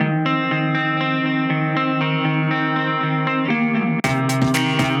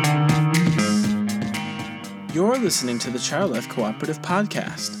listening to the Child Life Cooperative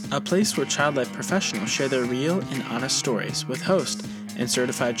Podcast, a place where child life professionals share their real and honest stories with host and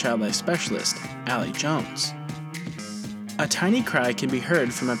certified child life specialist, Allie Jones. A tiny cry can be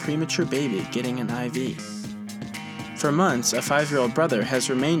heard from a premature baby getting an IV. For months, a 5-year-old brother has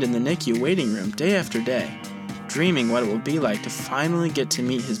remained in the NICU waiting room day after day, dreaming what it will be like to finally get to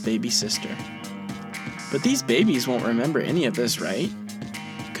meet his baby sister. But these babies won't remember any of this, right?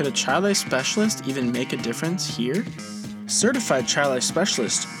 Could a child life specialist even make a difference here? Certified child life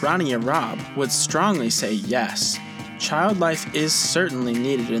specialist Rania Robb would strongly say yes. Child life is certainly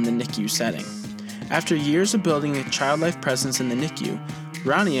needed in the NICU setting. After years of building a child life presence in the NICU,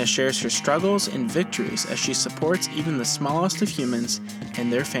 Rania shares her struggles and victories as she supports even the smallest of humans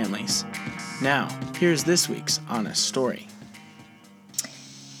and their families. Now, here's this week's honest story.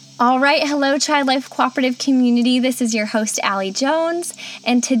 All right, hello Child Life Cooperative community. This is your host, Allie Jones,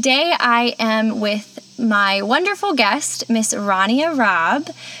 and today I am with my wonderful guest, Miss Rania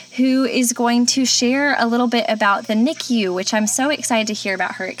Robb, who is going to share a little bit about the NICU, which I'm so excited to hear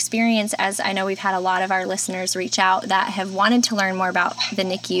about her experience, as I know we've had a lot of our listeners reach out that have wanted to learn more about the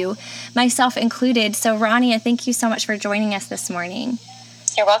NICU, myself included. So Rania, thank you so much for joining us this morning.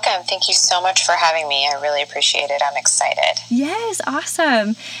 You're welcome. Thank you so much for having me. I really appreciate it. I'm excited. Yes,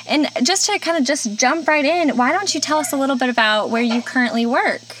 awesome. And just to kind of just jump right in, why don't you tell us a little bit about where you currently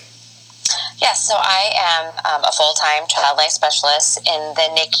work? Yes, so I am a full-time child life specialist in the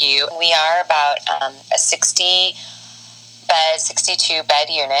NICU. We are about a 62-bed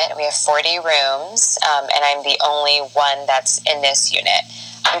unit. We have 40 rooms, and I'm the only one that's in this unit.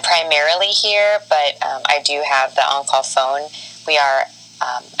 I'm primarily here, but I do have the on-call phone. We are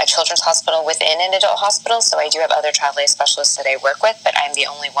a children's hospital within an adult hospital, so I do have other child life specialists that I work with, but I'm the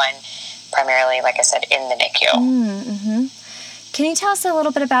only one primarily, like I said, in the NICU. Mm-hmm. Can you tell us a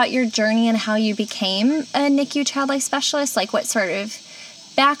little bit about your journey and how you became a NICU child life specialist? Like, what sort of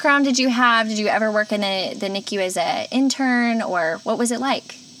background did you have? Did you ever work in the NICU as an intern, or what was it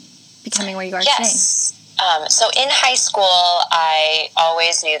like becoming where you are today? So in high school, I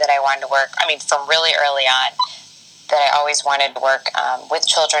always knew that I wanted to work, from really early on, that I always wanted to work with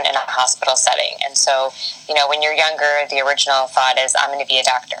children in a hospital setting. And so, when you're younger, the original thought is, I'm going to be a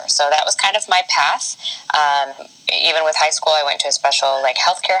doctor. So that was kind of my path. Even with high school, I went to a special,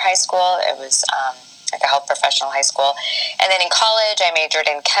 healthcare high school. It was like a health professional high school. And then in college, I majored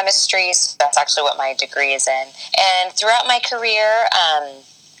in chemistry. So that's actually what my degree is in. And throughout my career,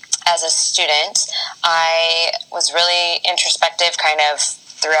 as a student, I was really introspective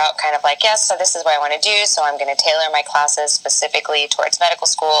throughout, yes, so this is what I want to do, so I'm going to tailor my classes specifically towards medical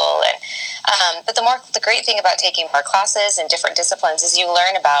school. And but the great thing about taking more classes in different disciplines is you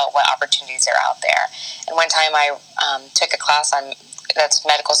learn about what opportunities are out there. And one time I took a class that's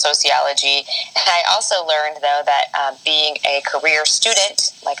medical sociology, and I also learned, though, that being a career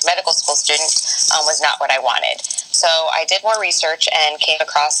student, like medical school student, was not what I wanted. So I did more research and came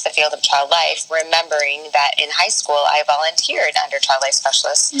across the field of child life, remembering that in high school I volunteered under child life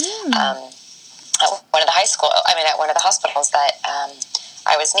specialists at one of the hospitals that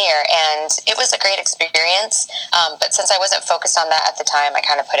I was near, and it was a great experience. But since I wasn't focused on that at the time, I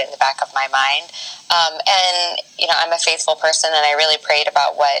kind of put it in the back of my mind. And I'm a faithful person, and I really prayed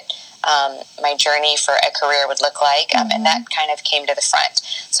about what my journey for a career would look like, and that kind of came to the front.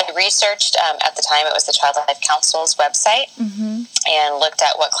 So I researched, at the time it was the Child Life Council's website, and looked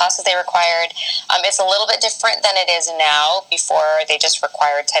at what classes they required. It's a little bit different than it is now. Before, they just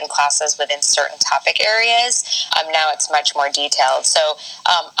required 10 classes within certain topic areas. Now it's much more detailed. So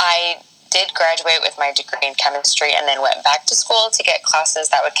I did graduate with my degree in chemistry, and then went back to school to get classes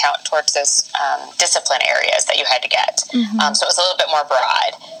that would count towards those discipline areas that you had to get. So it was a little bit more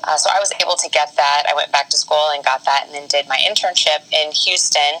broad. So I was able to get that. I went back to school and got that, and then did my internship in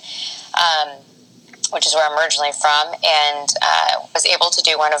Houston, which is where I'm originally from, and was able to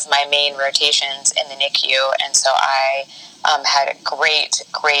do one of my main rotations in the NICU. And so I had great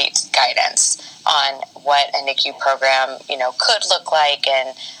guidance on what a NICU program, could look like,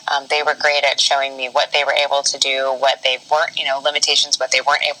 and they were great at showing me what they were able to do, what they weren't, limitations, what they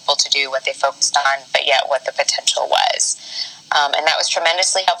weren't able to do, what they focused on, but yet what the potential was. And that was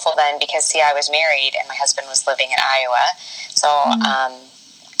tremendously helpful then, because, I was married and my husband was living in Iowa. So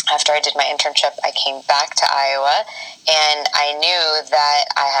after I did my internship, I came back to Iowa, and I knew that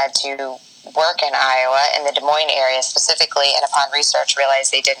I had to work in Iowa, in the Des Moines area specifically, and upon research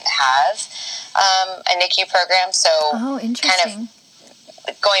realized they didn't have a NICU program. So interesting. Kind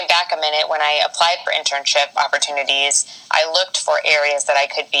of going back a minute, when I applied for internship opportunities, I looked for areas that I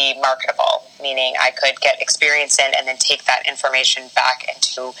could be marketable, meaning I could get experience in and then take that information back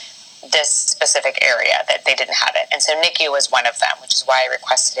into this specific area that they didn't have it. And so NICU was one of them, which is why I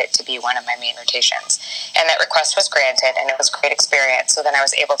requested it to be one of my main rotations. And that request was granted, and it was a great experience. So then I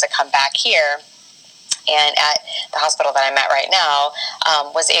was able to come back here, and at the hospital that I'm at right now,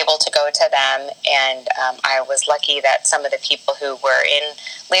 was able to go to them, and I was lucky that some of the people who were in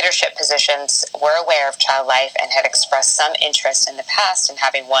leadership positions were aware of Child Life and had expressed some interest in the past in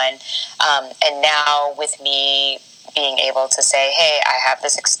having one. And now with me being able to say, hey, I have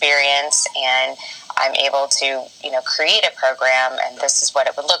this experience and I'm able to, create a program, and this is what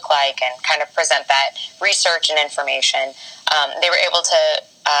it would look like, and kind of present that research and information. They were able to,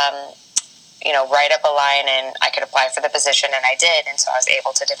 write up a line, and I could apply for the position, and I did. And so I was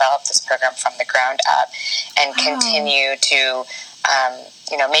able to develop this program from the ground up and continue to,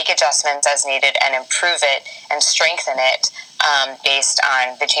 make adjustments as needed and improve it and strengthen it based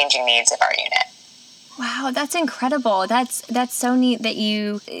on the changing needs of our unit. Wow, that's incredible. That's so neat that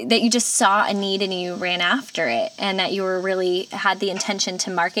you just saw a need and you ran after it, and that you were really had the intention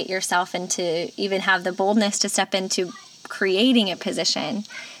to market yourself and to even have the boldness to step into creating a position.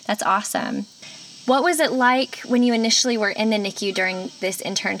 That's awesome. What was it like when you initially were in the NICU during this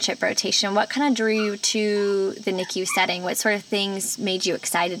internship rotation? What kind of drew you to the NICU setting? What sort of things made you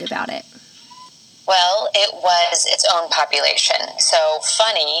excited about it? Well, it was its own population. So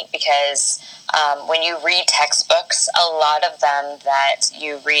funny, because when you read textbooks, a lot of them that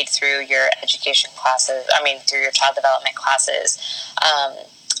you read through your education classes, through your child development classes,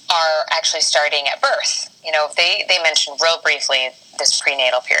 are actually starting at birth. They mention real briefly this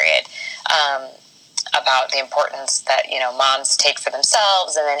prenatal period, about the importance that, moms take for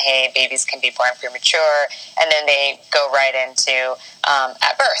themselves, and then, hey, babies can be born premature, and then they go right into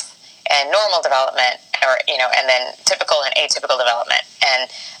at birth and normal development, or, and then typical and atypical development.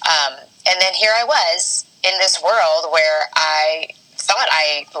 And then here I was in this world where I thought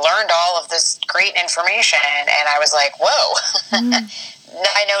I learned all of this great information, and I was like, whoa,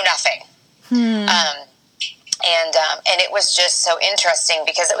 I know nothing. And it was just so interesting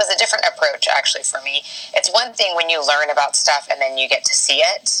because it was a different approach, actually, for me. It's one thing when you learn about stuff and then you get to see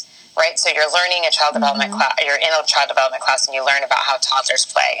it, right? So you're learning a child development class, you're in a child development class, and you learn about how toddlers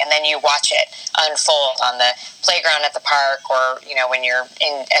play, and then you watch it unfold on the playground at the park, or when you're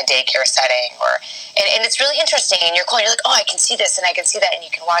in a daycare setting, and it's really interesting. And you're cool. You're like, oh, I can see this and I can see that, and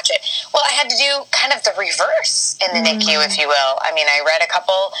you can watch it. Well, I had to do kind of the reverse in the NICU, if you will. I read a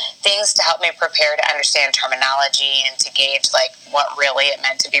couple things to help me prepare to understand terminology and to gauge what really it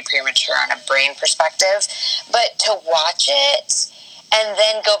meant to be premature on a brain perspective, but to watch it and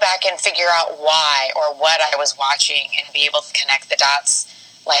then go back and figure out why or what I was watching and be able to connect the dots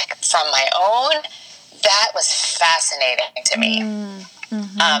from my own, that was fascinating to me.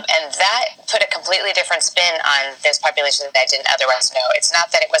 And that put a completely different spin on this population that I didn't otherwise know. It's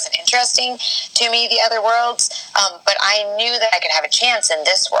not that it wasn't interesting to me, the other worlds, but I knew that I could have a chance in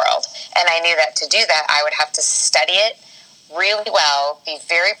this world. And I knew that to do that, I would have to study it really well, be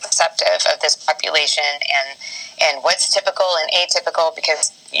very perceptive of this population and what's typical and atypical,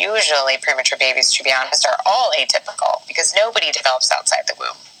 because usually premature babies, to be honest, are all atypical because nobody develops outside the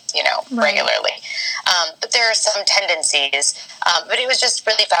womb, regularly. But there are some tendencies, but it was just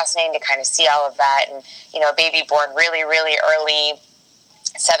really fascinating to kind of see all of that. And, a baby born really, really early,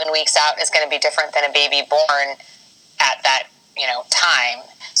 7 weeks out, is going to be different than a baby born at that, time.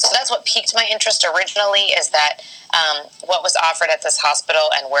 So that's what piqued my interest originally, is that what was offered at this hospital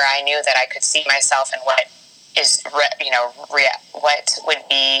and where I knew that I could see myself and what is, what would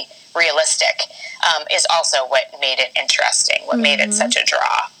be realistic, is also what made it interesting, what made it such a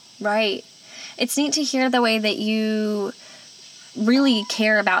draw. Right. It's neat to hear the way that you really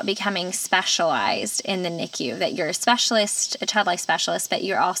care about becoming specialized in the NICU, that you're a specialist, a child life specialist, but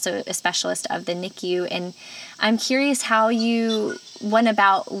you're also a specialist of the NICU. And I'm curious how you went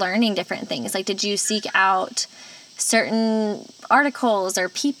about learning different things. Did you seek out certain articles or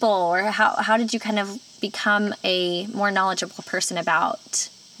people, or how did you kind of become a more knowledgeable person about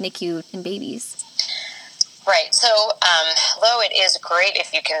NICU and babies? Right. So, though it is great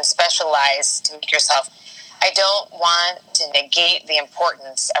if you can specialize to make yourself, I don't want to negate the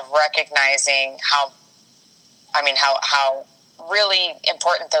importance of recognizing how really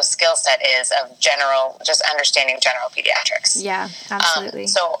important those skill set is of just understanding general pediatrics. Yeah, absolutely.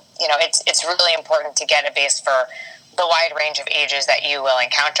 So, it's really important to get a base for the wide range of ages that you will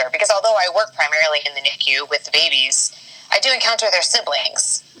encounter, because although I work primarily in the NICU with the babies, I do encounter their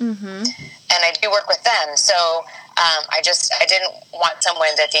siblings, and I do work with them. So I didn't want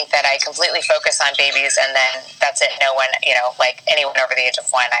someone to think that I completely focus on babies and then that's it. No one, anyone over the age of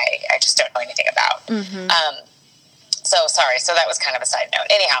 1, I just don't know anything about. So that was kind of a side note.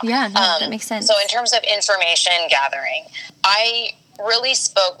 Anyhow. Yeah, no, that makes sense. So in terms of information gathering, I really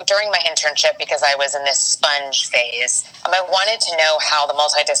spoke during my internship because I was in this sponge phase. I wanted to know how the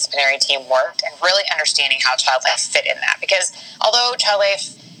multidisciplinary team worked and really understanding how child life fit in that. Because although child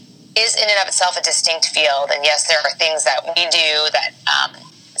life is in and of itself a distinct field, and yes, there are things that we do that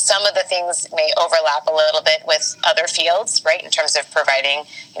some of the things may overlap a little bit with other fields, right, in terms of providing,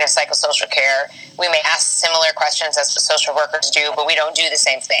 psychosocial care. We may ask similar questions as the social workers do, but we don't do the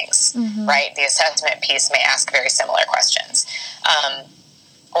same things, right? The assessment piece may ask very similar questions.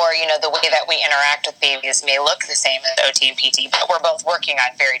 Or, the way that we interact with babies may look the same as OT and PT, but we're both working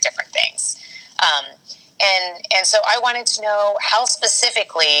on very different things. And so I wanted to know, how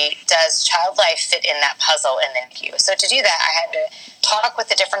specifically does child life fit in that puzzle in the NICU? So to do that, I had to talk with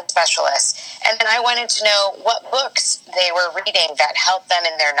the different specialists, and then I wanted to know what books they were reading that helped them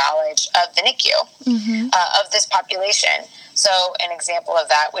in their knowledge of the NICU, of this population. So an example of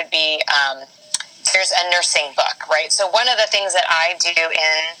that would be, there's a nursing book, right? So one of the things that I do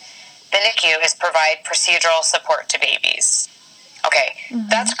in the NICU is provide procedural support to babies. Okay,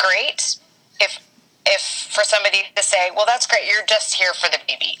 that's great. If for somebody to say, well, that's great, you're just here for the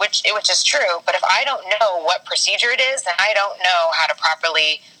baby, which is true, but if I don't know what procedure it is, then I don't know how to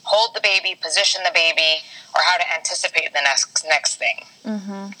properly hold the baby, position the baby, or how to anticipate the next thing.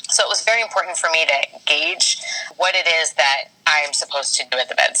 So it was very important for me to gauge what it is that I'm supposed to do at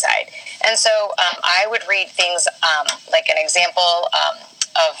the bedside. And so I would read things like an example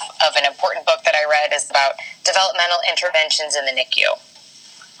of an important book that I read is about developmental interventions in the NICU.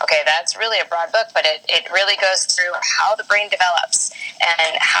 Okay, that's really a broad book, but it really goes through how the brain develops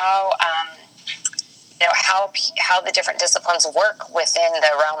and how the different disciplines work within the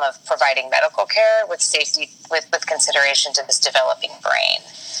realm of providing medical care with safety, with consideration to this developing brain.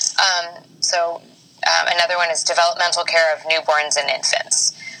 Another one is developmental care of newborns and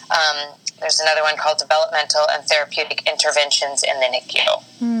infants. There's another one called developmental and therapeutic interventions in the NICU.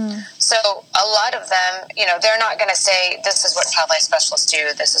 So a lot of them, they're not going to say, this is what child life specialists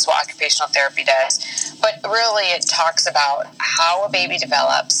do, this is what occupational therapy does. But really it talks about how a baby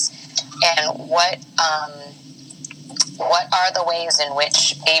develops and what are the ways in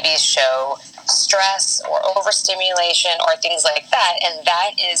which babies show stress or overstimulation or things like that. And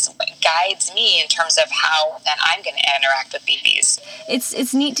that is what guides me in terms of how then I'm going to interact with babies.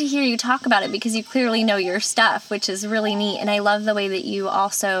 It's neat to hear you talk about it because you clearly know your stuff, which is really neat. And I love the way that you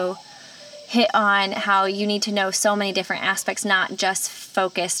also hit on how you need to know so many different aspects, not just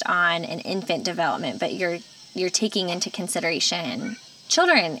focused on an infant development, but you're taking into consideration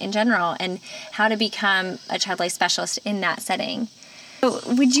children in general and how to become a child life specialist in that setting. So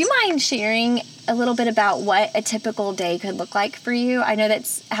would you mind sharing a little bit about what a typical day could look like for you? I know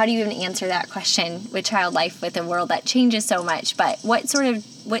how do you even answer that question with child life with a world that changes so much, but what sort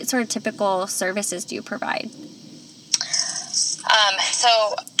of typical services do you provide?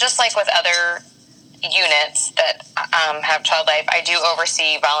 So just like with other units that have child life, I do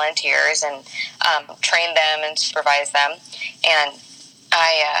oversee volunteers and train them and supervise them. And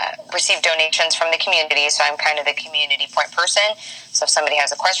I receive donations from the community, so I'm kind of the community point person. So if somebody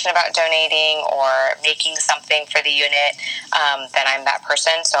has a question about donating or making something for the unit, then I'm that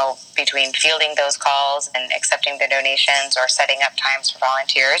person. So between fielding those calls and accepting the donations or setting up times for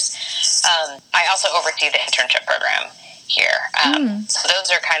volunteers, I also oversee the internship program here. So those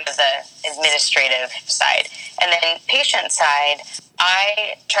are kind of the administrative side. And then patient side,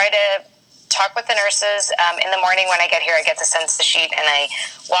 I try to talk with the nurses. In the morning when I get here, I get the census sheet and I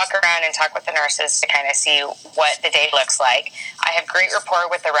walk around and talk with the nurses to kind of see what the day looks like. I have great rapport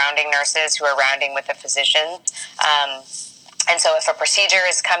with the rounding nurses who are rounding with the physicians. And so if a procedure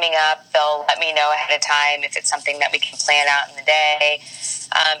is coming up, they'll let me know ahead of time if it's something that we can plan out in the day.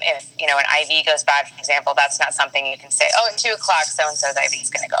 If, an IV goes bad, for example, that's not something you can say, at 2 o'clock, so-and-so's IV is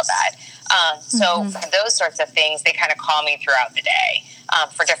going to go bad. So for those sorts of things, they kind of call me throughout the day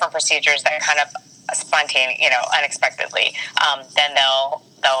for different procedures that kind of unexpectedly. Then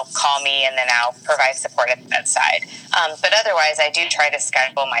they'll call me and then I'll provide support at the bedside. But otherwise, I do try to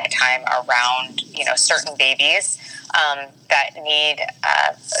schedule my time around, certain babies that need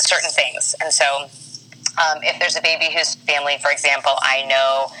certain things. And so if there's a baby whose family, for example, I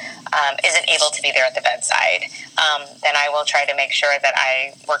know isn't able to be there at the bedside, then I will try to make sure that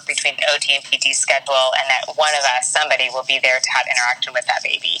I work between the OT and PT schedule and that one of us, somebody, will be there to have interaction with that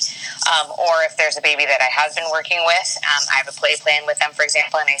baby. Or if there's a baby that I have been working with, I have a play plan with them, for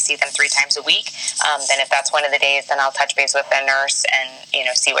example, and I see them 3 times a week. Then if that's one of the days, then I'll touch base with the nurse and,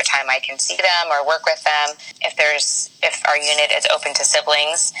 see what time I can see them or work with them. If our unit is open to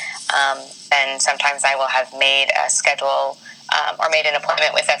siblings, then sometimes I will have made a schedule or made an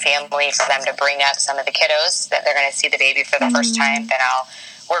appointment with a family for them to bring up some of the kiddos that they're going to see the baby for the first time. Then I'll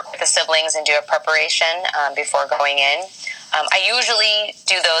work with the siblings and do a preparation before going in. I usually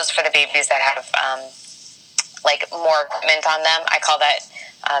do those for the babies that have like more equipment on them. I call that,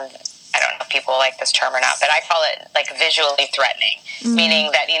 I don't know if people like this term or not, but I call it like visually threatening,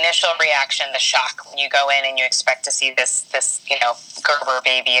 meaning that initial reaction, the shock when you go in and you expect to see this Gerber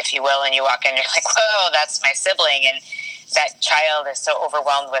baby, if you will, and you walk in and you're like, whoa, that's my sibling. And that child is so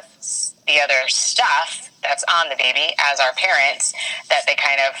overwhelmed with the other stuff that's on the baby as our parents that they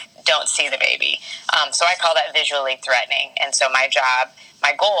kind of don't see the baby. So I call that visually threatening. And so my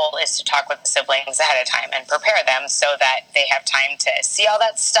goal is to talk with the siblings ahead of time and prepare them so that they have time to see all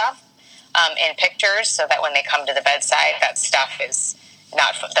that stuff in pictures, so that when they come to the bedside, that stuff is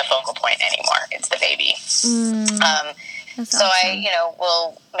not the focal point anymore. It's the baby. So awesome. I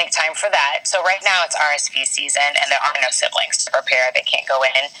will make time for that. So right now it's RSV season, and there are no siblings to prepare. They can't go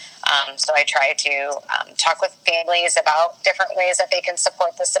in. So I try to talk with families about different ways that they can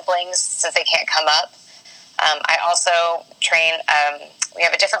support the siblings since they can't come up. I also train, we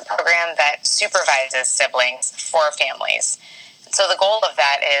have a different program that supervises siblings for families. So the goal of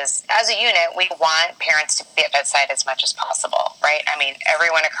that is, as a unit, we want parents to be at bedside as much as possible, right? I mean,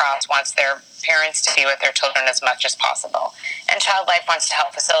 everyone across wants their parents to be with their children as much as possible. And Child Life wants to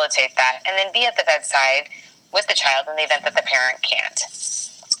help facilitate that and then be at the bedside with the child in the event that the parent can't.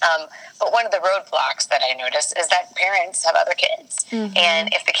 But one of the roadblocks that I notice is that parents have other kids. And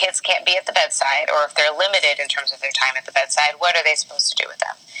if the kids can't be at the bedside, or if they're limited in terms of their time at the bedside, what are they supposed to do with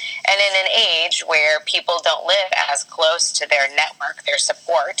them? And in an age where people don't live as close to their network, their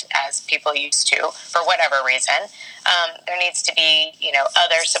support, as people used to, for whatever reason, there needs to be,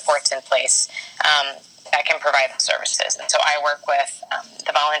 other supports in place that can provide the services. And so I work with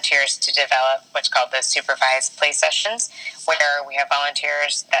the volunteers to develop what's called the supervised play sessions, where we have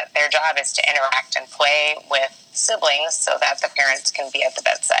volunteers that their job is to interact and play with siblings so that the parents can be at the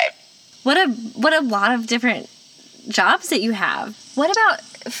bedside. What a lot of different jobs that you have. What about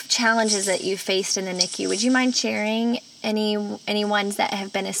challenges that you faced in the NICU? Would you mind sharing any ones that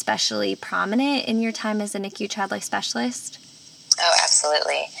have been especially prominent in your time as a NICU child life specialist? Oh,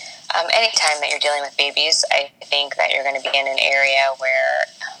 absolutely. Anytime that you're dealing with babies, I think that you're going to be in an area where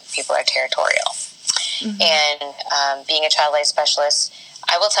people are territorial. And being a child life specialist,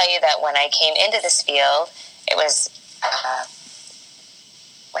 I will tell you that when I came into this field, it was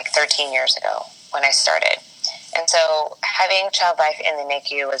like 13 years ago when I started. And so having child life in the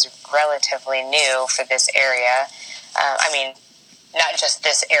NICU was relatively new for this area. Not just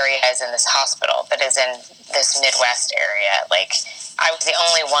this area as in this hospital, but as in this Midwest area. Like, I was the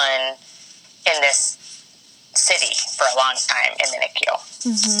only one in this city for a long time in the NICU.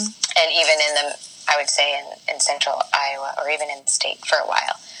 And even I would say in central Iowa, or even in the state for a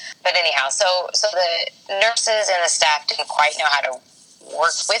while. But anyhow, so the nurses and the staff didn't quite know how to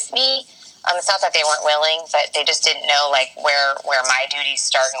work with me. It's not that they weren't willing, but they just didn't know where my duties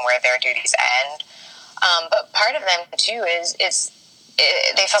start and where their duties end. But part of them too is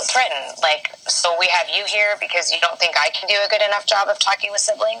they felt threatened. So we have you here because you don't think I can do a good enough job of talking with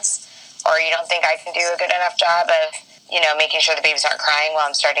siblings, or you don't think I can do a good enough job of making sure the babies aren't crying while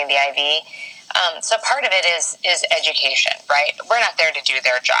I'm starting the IV. So part of it is education, right? We're not there to do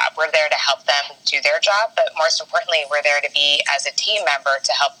their job. We're there to help them do their job, but most importantly, we're there to be as a team member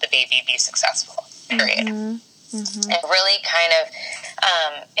to help the baby be successful, period. And really kind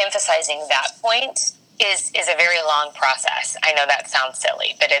of emphasizing that point is a very long process. I know that sounds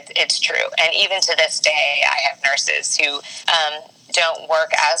silly, but it's true. And even to this day, I have nurses who don't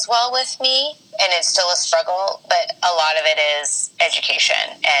work as well with me, and it's still a struggle, but a lot of it is education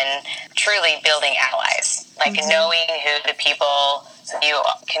and truly building allies, knowing who the people you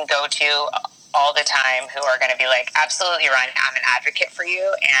can go to all the time who are going to be like, absolutely, Rania, I'm an advocate for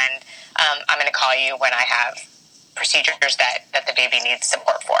you, and I'm going to call you when I have procedures that the baby needs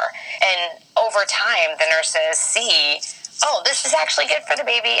support for. And over time, the nurses see, oh, this is actually good for the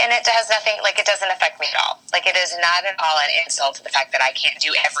baby, and it does nothing, it doesn't affect me at all. It is not at all an insult to the fact that I can't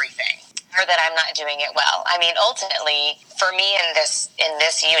do everything, or that I'm not doing it well. I mean, ultimately, for me in this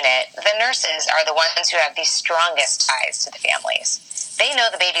unit, the nurses are the ones who have the strongest ties to the families. They know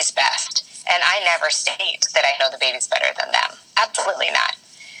the baby's best, and I never state that I know the baby's better than them. Absolutely not.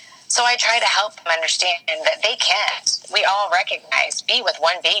 So I try to help them understand that they can't, we all recognize, be with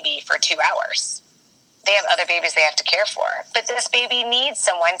one baby for 2 hours. They have other babies they have to care for, but this baby needs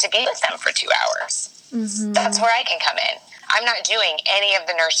someone to be with them for 2 hours. That's where I can come in. I'm not doing any of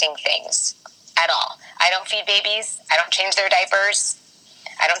the nursing things at all. I don't feed babies. I don't change their diapers.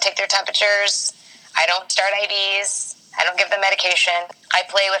 I don't take their temperatures. I don't start IVs. I don't give them medication. I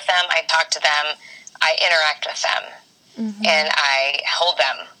play with them. I talk to them. I interact with them. Mm-hmm. And I hold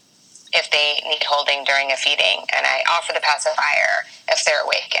them if they need holding during a feeding. And I offer the pacifier if they're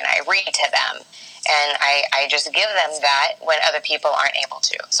awake. And I read to them. And I just give them that when other people aren't able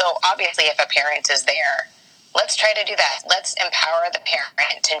to. So obviously, if a parent is there, let's try to do that. Let's empower the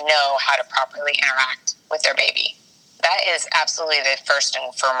parent to know how to properly interact with their baby. That is absolutely the first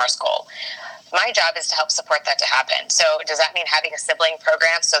and foremost goal. My job is to help support that to happen. So does that mean having a sibling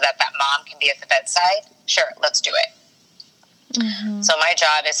program so that mom can be at the bedside? Sure, let's do it. Mm-hmm. So my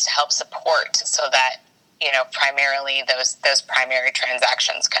job is to help support so that, primarily those primary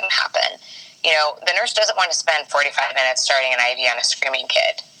transactions can happen. The nurse doesn't want to spend 45 minutes starting an IV on a screaming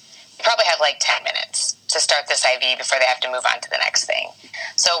kid. They probably have 10 minutes to start this IV before they have to move on to the next thing.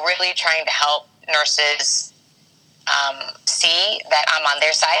 So really trying to help nurses see that I'm on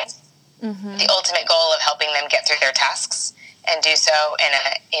their side. Mm-hmm. The ultimate goal of helping them get through their tasks and do so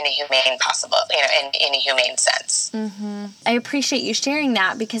in a humane in a humane sense. Mm-hmm. I appreciate you sharing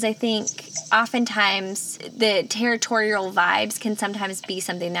that because I think oftentimes the territorial vibes can sometimes be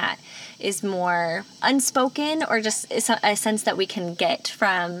something that is more unspoken or just a sense that we can get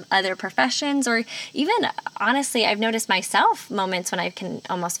from other professions, or even honestly, I've noticed myself moments when I can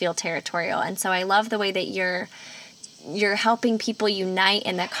almost feel territorial. And so I love the way that you're helping people unite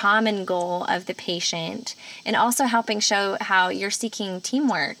in the common goal of the patient, and also helping show how you're seeking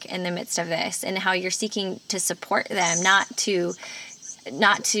teamwork in the midst of this and how you're seeking to support them, not to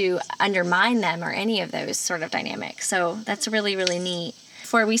undermine them or any of those sort of dynamics. So that's really, really neat.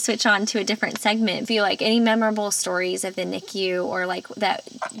 Before we switch on to a different segment, feel like any memorable stories of the NICU or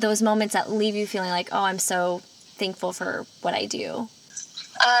those moments that leave you feeling like, oh, I'm so thankful for what I do?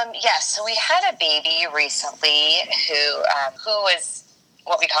 Yes, so we had a baby recently who was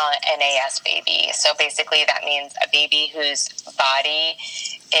what we call an NAS baby. So basically that means a baby whose body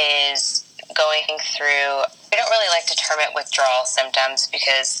is going through, we don't really like to term it withdrawal symptoms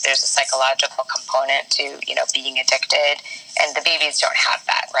because there's a psychological component to, being addicted, and the babies don't have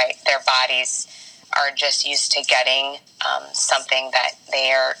that, right? Their bodies are just used to getting something that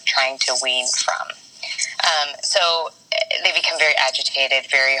they are trying to wean from. So they become very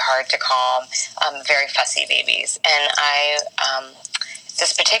agitated, very hard to calm, very fussy babies. And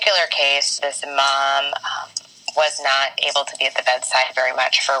this particular case, this mom was not able to be at the bedside very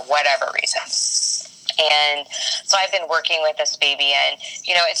much for whatever reason. And so I've been working with this baby, and,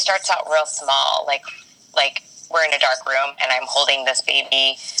 it starts out real small, like we're in a dark room, and I'm holding this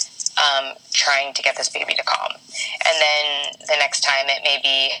baby, trying to get this baby to calm. And then the next time it may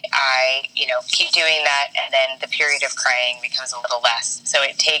be I, keep doing that, and then the period of crying becomes a little less. So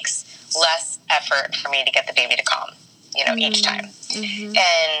it takes less effort for me to get the baby to calm, each time. Mm-hmm.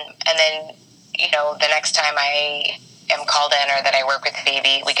 And then, the next time I am called in or that I work with the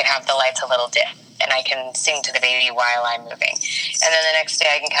baby, we can have the lights a little dim, and I can sing to the baby while I'm moving. And then the next day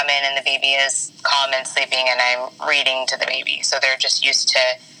I can come in and the baby is calm and sleeping, and I'm reading to the baby. So they're just used to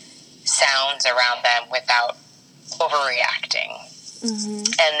sounds around them without overreacting. Mm-hmm.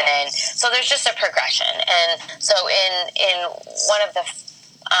 And then, so there's just a progression. And so in one of the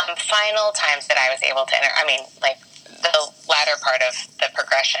final times that I was able to the latter part of the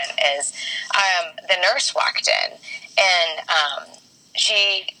progression is the nurse walked in, and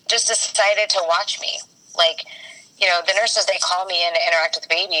she just decided to watch me. The nurses, they call me in to interact with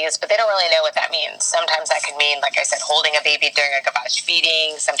babies, but they don't really know what that means. Sometimes that could mean, like I said, holding a baby during a gavage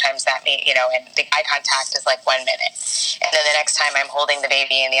feeding. Sometimes that means, and the eye contact is 1 minute. And then the next time I'm holding the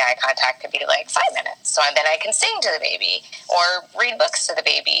baby and the eye contact could be 5 minutes. So then I can sing to the baby or read books to the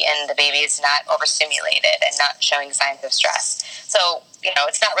baby, and the baby is not overstimulated and not showing signs of stress. So,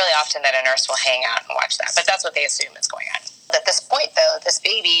 it's not really often that a nurse will hang out and watch that, but that's what they assume is going on. At this point, though, this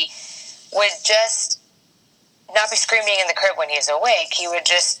baby would just not be screaming in the crib when he's awake. He would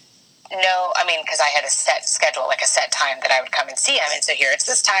just know, because I had a set schedule, a set time that I would come and see him. And so here it's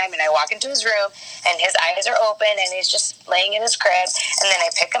this time, and I walk into his room, and his eyes are open, and he's just laying in his crib. And then I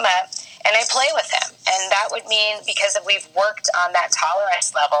pick him up, and I play with him. And that would mean, because we've worked on that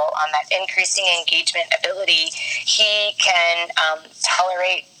tolerance level, on that increasing engagement ability, he can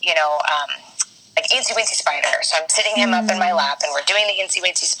tolerate, insy-wincy spider. So I'm sitting him up in my lap, and we're doing the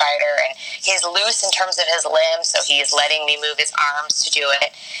insy-wincy spider, and he's loose in terms of his limbs, so he's letting me move his arms to do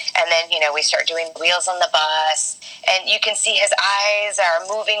it. And then, we start doing wheels on the bus, and you can see his eyes are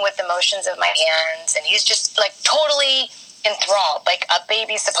moving with the motions of my hands, and he's just, totally enthralled, like a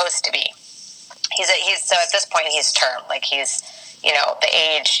baby's supposed to be. So at this point, he's term, he's, the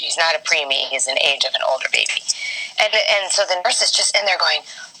age, he's not a preemie, he's an age of an older baby. And so the nurse is just in there going,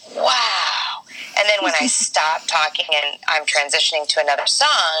 wow. And then when I stop talking and I'm transitioning to another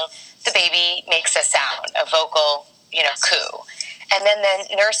song, the baby makes a sound, a vocal, coo. And then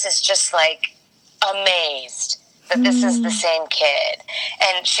the nurse is just like amazed that this is the same kid.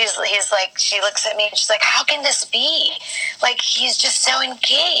 And she looks at me and she's like, how can this be? Like, he's just so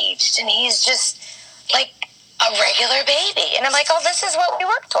engaged and he's just like a regular baby. And I'm like, oh, this is what we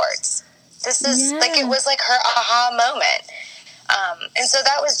work towards. This is like, it was like her aha moment. And so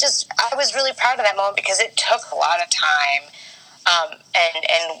that was I was really proud of that moment because it took a lot of time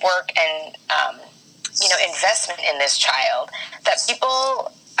and work and, investment in this child that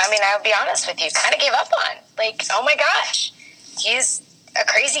people, I'll be honest with you, kind of gave up on. Like, oh my gosh, he's a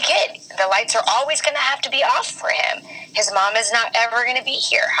crazy kid. The lights are always going to have to be off for him. His mom is not ever going to be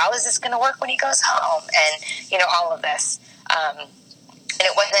here. How is this going to work when he goes home? And, all of this. And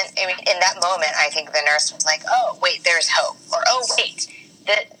it wasn't, in that moment, I think the nurse was like, oh, wait, there's hope. Or, oh, wait,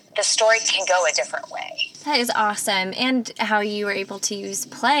 the story can go a different way. That is awesome. And how you were able to use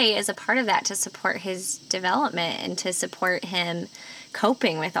play as a part of that to support his development and to support him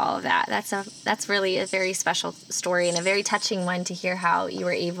coping with all of that. That's really a very special story and a very touching one to hear how you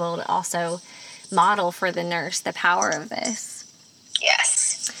were able to also model for the nurse the power of this.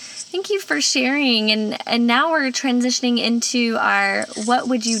 Yes. Thank you for sharing. And now we're transitioning into our What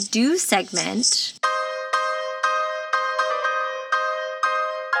Would You Do segment.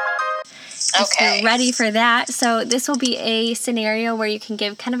 Okay. If you're ready for that. So this will be a scenario where you can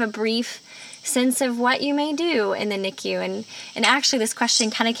give kind of a brief sense of what you may do in the NICU. And actually this question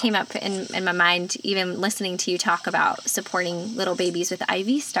kind of came up in my mind even listening to you talk about supporting little babies with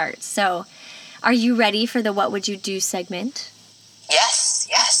IV starts. So are you ready for the What Would You Do segment?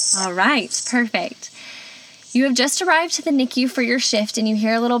 Yes. All right, perfect. You have just arrived to the NICU for your shift and you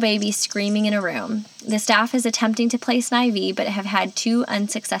hear a little baby screaming in a room. The staff is attempting to place an IV but have had 2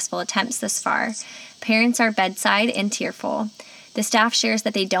 unsuccessful attempts thus far. Parents are bedside and tearful. The staff shares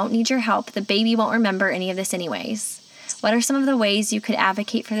that they don't need your help. The baby won't remember any of this anyways. What are some of the ways you could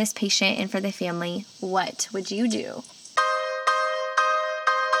advocate for this patient and for the family? What would you do?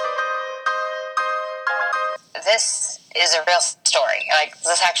 This is a real story. Like,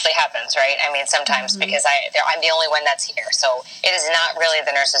 this actually happens, right? Sometimes because I'm the only one that's here. So it is not really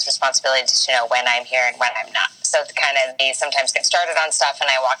the nurse's responsibility to know when I'm here and when I'm not. So they sometimes get started on stuff and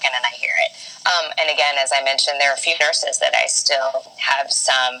I walk in and I hear it. And again, as I mentioned, there are a few nurses that I still have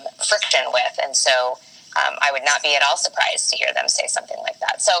some friction with. And so I would not be at all surprised to hear them say something like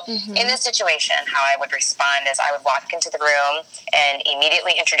that. So in this situation, how I would respond is I would walk into the room and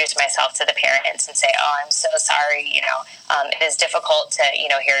immediately introduce myself to the parents and say, oh, I'm so sorry. It is difficult to,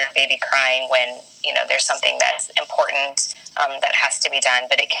 hear your baby crying when, there's something that's important that has to be done,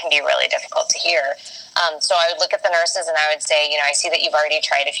 but it can be really difficult to hear. So I would look at the nurses and I would say, I see that you've already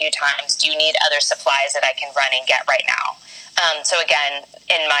tried a few times. Do you need other supplies that I can run and get right now? So again,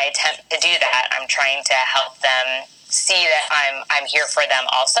 in my attempt to do that, I'm trying to help them see that I'm here for them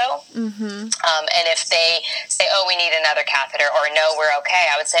also. And if they say, oh, we need another catheter, or no, we're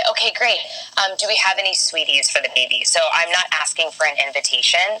okay, I would say, okay, great. Do we have any sweeties for the baby? So I'm not asking for an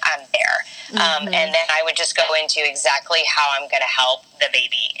invitation. I'm there. And then I would just go into exactly how I'm going to help the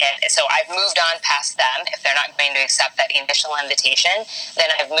baby. And so I've moved on past them. If they're not going to accept that initial invitation, then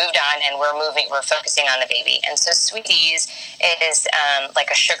I've moved on and we're focusing on the baby. And so sweeties is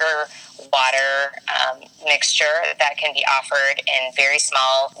like a sugar water mixture that can be offered in very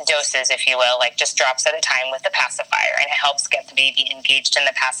small doses, if you will, like just drops at a time with the pacifier, and it helps get the baby engaged in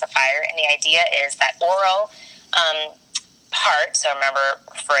the pacifier. And the idea is that oral part, so remember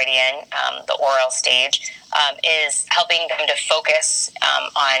Freudian, the oral stage, is helping them to focus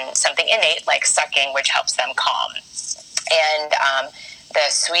on something innate like sucking, which helps them calm. And the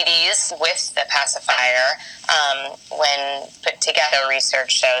sweeties with the pacifier, when put together,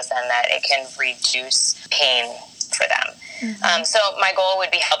 research shows then that it can reduce pain for them. So my goal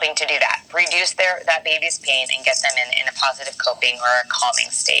would be helping to do that, reduce that baby's pain and get them in a positive coping or a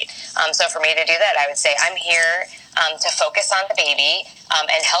calming state. So for me to do that, I would say I'm here to focus on the baby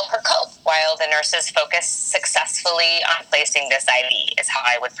and help her cope while the nurses focus successfully on placing this IV is how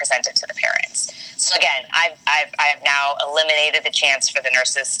I would present it to the parents. So again, I've now eliminated the chance for the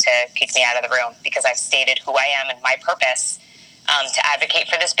nurses to kick me out of the room because I've stated who I am and my purpose to advocate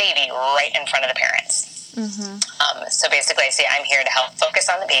for this baby right in front of the parents. So basically I say I'm here to help focus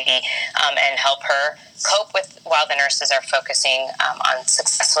on the baby and help her cope with while the nurses are focusing on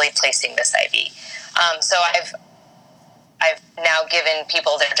successfully placing this IV. So I've now given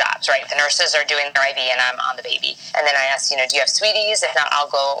people their jobs, right? The nurses are doing their IV and I'm on the baby. And then I ask, do you have sweeties? If not, I'll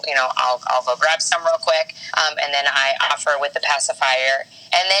go, I'll go grab some real quick. And then I offer with the pacifier.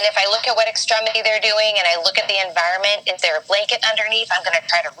 And then if I look at what extremity they're doing and I look at the environment, if there's a blanket underneath, I'm going to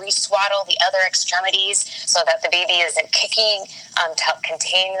try to re-swaddle the other extremities so that the baby isn't kicking to help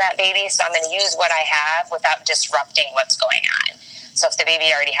contain that baby. So I'm going to use what I have without disrupting what's going on. So if the baby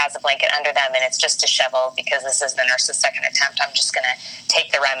already has a blanket under them and it's just disheveled because this is the nurse's second attempt, I'm just going to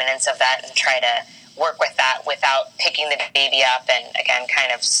take the remnants of that and try to work with that without picking the baby up and, again,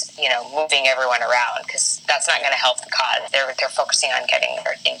 kind of, moving everyone around, because that's not going to help the cause. They're focusing on getting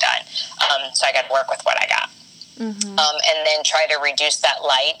everything done. So I got to work with what I got. Mm-hmm. And then try to reduce that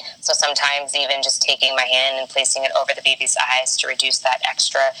light. So sometimes even just taking my hand and placing it over the baby's eyes to reduce that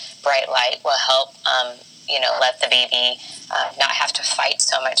extra bright light will help, let the baby not have to fight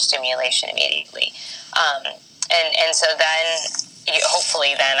so much stimulation immediately. And so then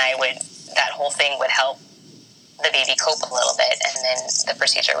hopefully then that whole thing would help the baby cope a little bit, and then the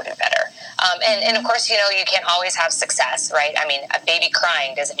procedure would be better. And of course, you can't always have success, right? I mean, a baby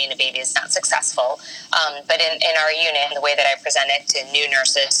crying doesn't mean a baby is not successful. But in our unit, the way that I present it to new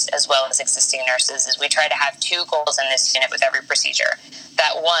nurses as well as existing nurses is we try to have two goals in this unit with every procedure.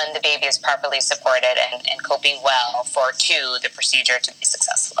 That one, the baby is properly supported and coping well, for two, the procedure to be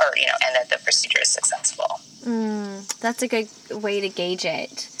successful, and that the procedure is successful. That's a good way to gauge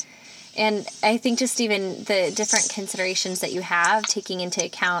it. And I think just even the different considerations that you have, taking into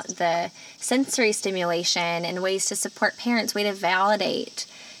account the sensory stimulation and ways to support parents, way to validate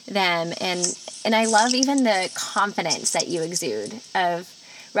them. And I love even the confidence that you exude of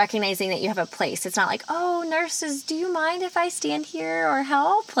recognizing that you have a place. It's not like, oh, nurses, do you mind if I stand here or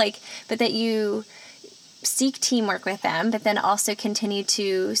help? But that you seek teamwork with them, but then also continue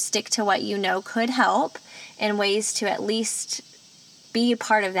to stick to what could help and ways to at least be a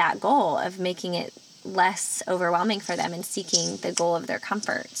part of that goal of making it less overwhelming for them and seeking the goal of their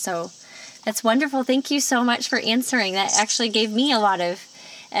comfort. So that's wonderful. Thank you so much for answering. That actually gave me a lot of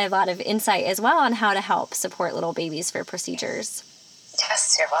insight as well on how to help support little babies for procedures.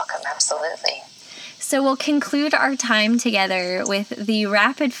 Yes, you're welcome. Absolutely. So we'll conclude our time together with the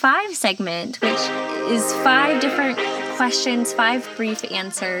Rapid 5 segment, which is 5 different questions, 5 brief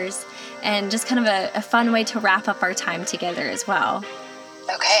answers, and just kind of a fun way to wrap up our time together as well.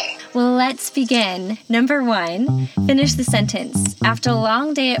 Okay. Well, let's begin. Number 1, finish the sentence. After a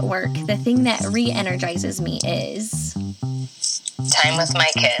long day at work, the thing that re-energizes me is... time with my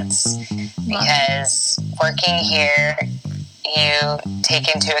kids. Because working here, you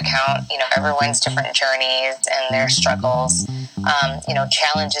take into account, everyone's different journeys and their struggles,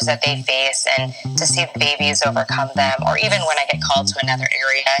 challenges that they face, and to see the babies overcome them, or even when I get called to another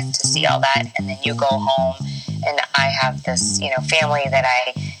area to see all that, and then you go home and I have this, family that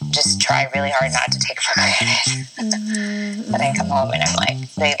I just try really hard not to take for granted. But I come home and I'm like,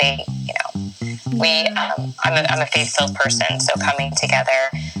 I'm a faith-filled person, so coming together,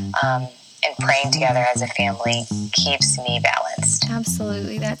 and praying together as a family keeps me balanced.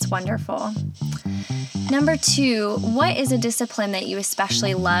 Absolutely. That's wonderful. Number 2, what is a discipline that you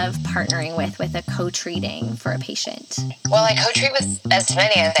especially love partnering with a co-treating for a patient? Well, I co-treat with as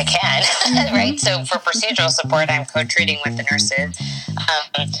many as I can, right? So for procedural support, I'm co-treating with the nurses.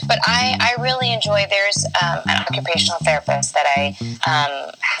 But I really enjoy, there's an occupational therapist that I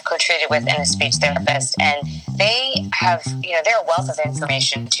have co-treated with and a speech therapist, and they have, they're a wealth of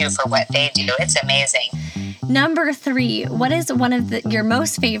information too for what they do. It's amazing. Number 3, what is one of your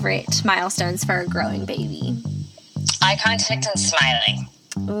most favorite milestones for a growing baby? Eye contact and smiling.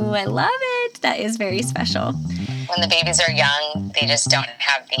 Ooh, I love it. That is very special. When the babies are young, they just don't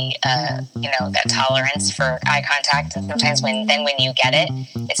have the, that tolerance for eye contact. And sometimes when you get it,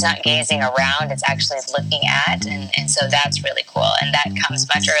 it's not gazing around, it's actually looking at. And so that's really cool. And that comes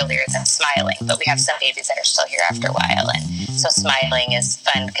much earlier than smiling. But we have some babies that are still here after a while. And so smiling is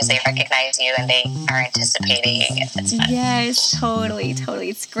fun because they recognize you and they are anticipating it. It's fun. Yes, totally.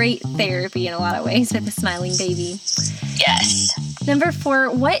 It's great therapy in a lot of ways with a smiling baby. Yes. Number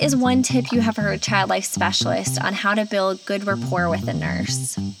 4, what is one tip you have for a child life specialist on how to build good rapport with a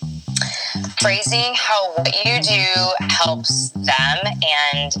nurse? Phrasing how what you do helps them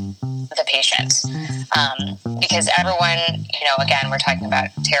and the patient. Because everyone, again, we're talking about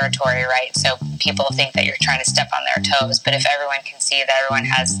territory, right? So people think that you're trying to step on their toes, but if everyone can see that everyone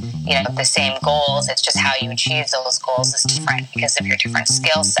has, the same goals, it's just how you achieve those goals is different because of your different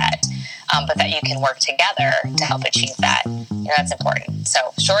skill set. But that you can work together to help achieve that. That's important. So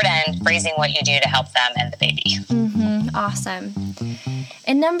short end, phrasing what you do to help them and the baby. Awesome.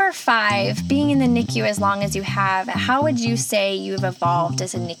 And number 5, being in the NICU as long as you have, how would you say you've evolved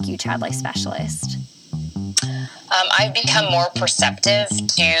as a NICU child life specialist? I've become more perceptive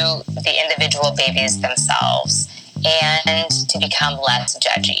to the individual babies themselves and to become less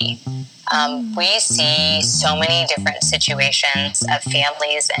judgy. We see so many different situations of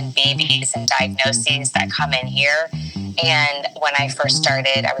families and babies and diagnoses that come in here. And when I first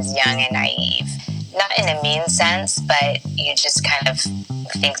started, I was young and naive. Not in a mean sense, but you just kind of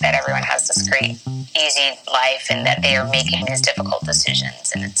think that everyone has this great, easy life and that they are making these difficult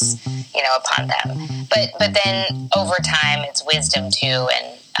decisions and it's, upon them. But then over time, it's wisdom too.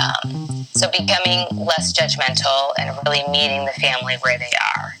 And so becoming less judgmental and really meeting the family where they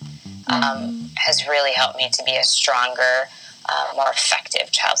are has really helped me to be a stronger, more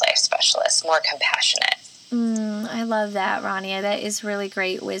effective child life specialist, more compassionate. I love that, Rania. That is really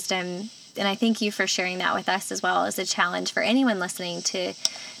great wisdom. And I thank you for sharing that with us as well as a challenge for anyone listening to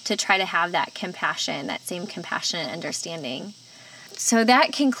try to have that compassion, that same compassionate understanding. So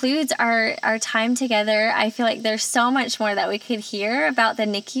that concludes our time together. I feel like there's so much more that we could hear about the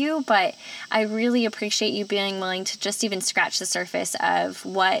NICU, but I really appreciate you being willing to just even scratch the surface of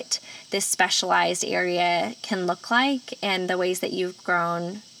what this specialized area can look like and the ways that you've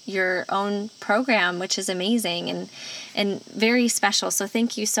grown your own program, which is amazing and very special. So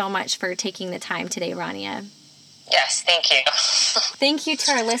thank you so much for taking the time today, Rania. Yes, thank you. Thank you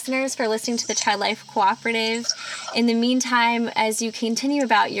to our listeners for listening to the Child Life Cooperative. In the meantime, as you continue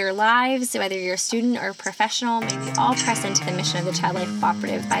about your lives, whether you're a student or professional, may we all press into the mission of the Child Life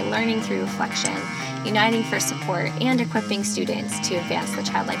Cooperative by learning through reflection, uniting for support, and equipping students to advance the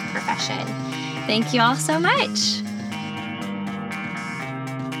child life profession. Thank you all so much.